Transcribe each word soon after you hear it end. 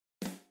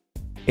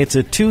It's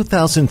a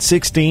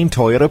 2016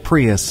 Toyota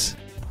Prius.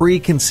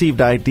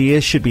 Preconceived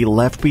ideas should be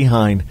left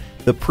behind.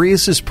 The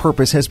Prius's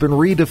purpose has been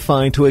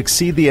redefined to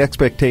exceed the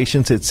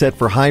expectations it set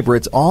for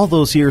hybrids all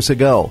those years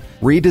ago.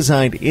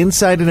 Redesigned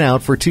inside and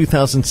out for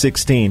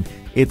 2016,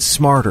 it's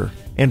smarter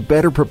and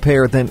better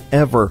prepared than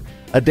ever.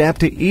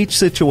 Adapt to each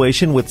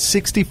situation with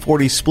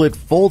 60/40 split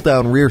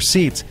fold-down rear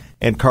seats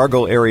and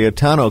cargo area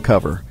tonneau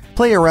cover.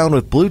 Play around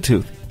with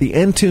Bluetooth, the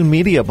Entune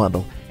Media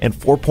Bundle, and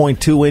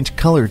 4.2-inch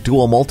color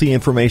dual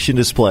multi-information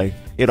display.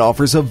 It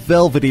offers a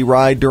velvety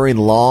ride during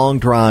long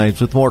drives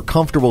with more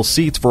comfortable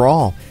seats for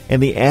all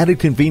and the added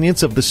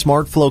convenience of the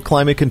SmartFlow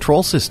climate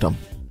control system.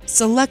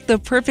 Select the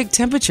perfect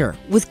temperature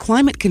with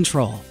climate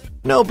control.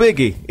 No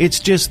biggie, it's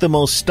just the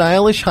most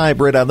stylish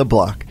hybrid on the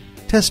block.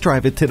 Test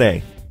drive it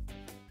today.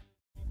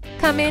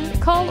 Come in,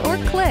 call, or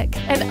click.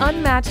 An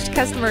unmatched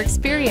customer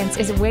experience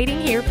is waiting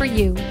here for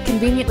you.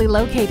 Conveniently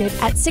located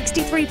at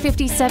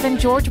 6357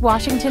 George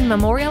Washington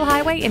Memorial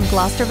Highway in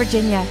Gloucester,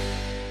 Virginia.